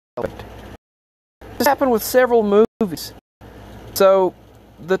this happened with several movies. So,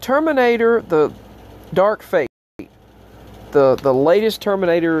 the Terminator, the Dark Fate, the latest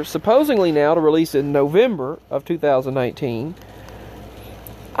Terminator, supposedly now to release in November of 2019.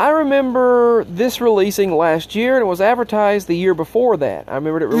 I remember this releasing last year, and it was advertised the year before that. I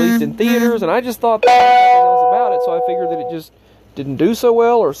remembered it released in theaters, and I just thought there was nothing else about it, so I figured that it just didn't do so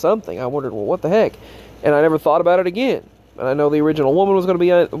well or something. I wondered, well, what the heck? And I never thought about it again. And I know the original woman was going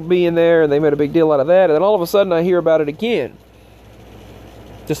to be in there, and they made a big deal out of that, and then all of a sudden I hear about it again.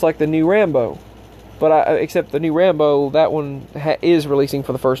 Just like the new Rambo. But except the new Rambo, that one is releasing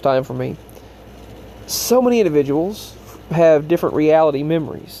for the first time for me. So many individuals have different reality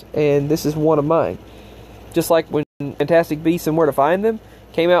memories, and this is one of mine. Just like when Fantastic Beasts and Where to Find Them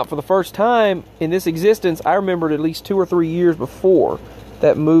came out for the first time in this existence, I remembered at least 2 or 3 years before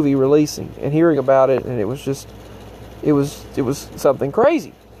that movie releasing and hearing about it, and it was just, it was something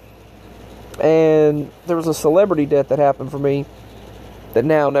crazy. And there was a celebrity death that happened for me that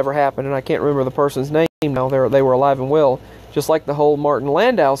now never happened, and I can't remember the person's name now. They were alive and well. Just like the whole Martin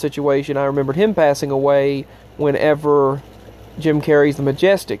Landau situation, I remembered him passing away whenever Jim Carrey's The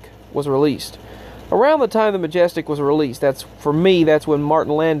Majestic was released. Around the time The Majestic was released, that's when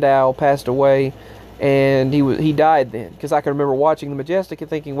Martin Landau passed away, and he died then. Because I can remember watching The Majestic and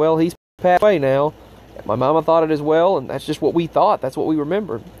thinking, well, he's passed away now. My mama thought it as well, and that's just what we thought. That's what we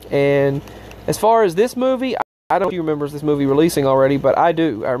remembered. And as far as this movie, I don't know if you remember this movie releasing already, but I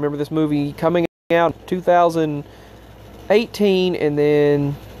do. I remember this movie coming out in 2018, and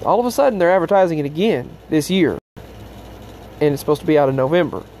then all of a sudden they're advertising it again this year. And it's supposed to be out in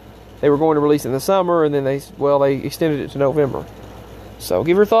November. They were going to release it in the summer, and then they extended it to November. So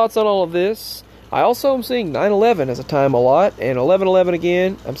give your thoughts on all of this. I also am seeing 9/11 as a time a lot, and 11/11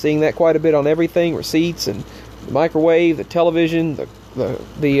 again. I'm seeing that quite a bit on everything, receipts and the microwave, the television, the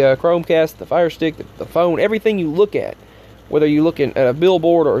Chromecast, the Fire Stick, the phone, everything you look at. Whether you look at a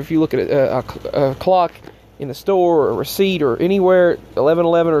billboard or if you look at a clock in the store or a receipt or anywhere,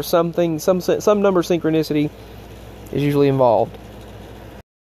 11/11 or something, some number synchronicity is usually involved.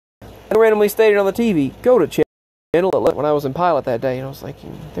 And randomly stated on the TV, go to channel 11. When I was in pilot that day, and I was like,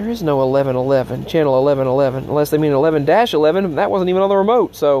 there is no 1111, channel 1111, unless they mean 11-11, that wasn't even on the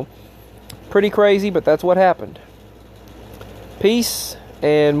remote. So, pretty crazy, but that's what happened. Peace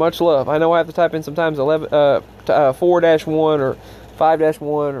and much love. I know I have to type in sometimes 4-1 or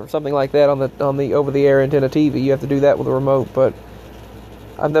 5-1 or something like that on the over-the-air antenna TV. You have to do that with a remote, but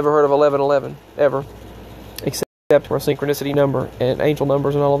I've never heard of 1111 ever, except for a synchronicity number and angel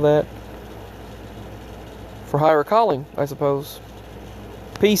numbers and all of that. For higher calling, I suppose.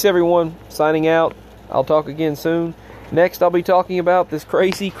 Peace, everyone. Signing out. I'll talk again soon. Next, I'll be talking about this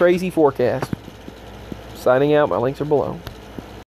crazy, crazy forecast. Signing out. My links are below.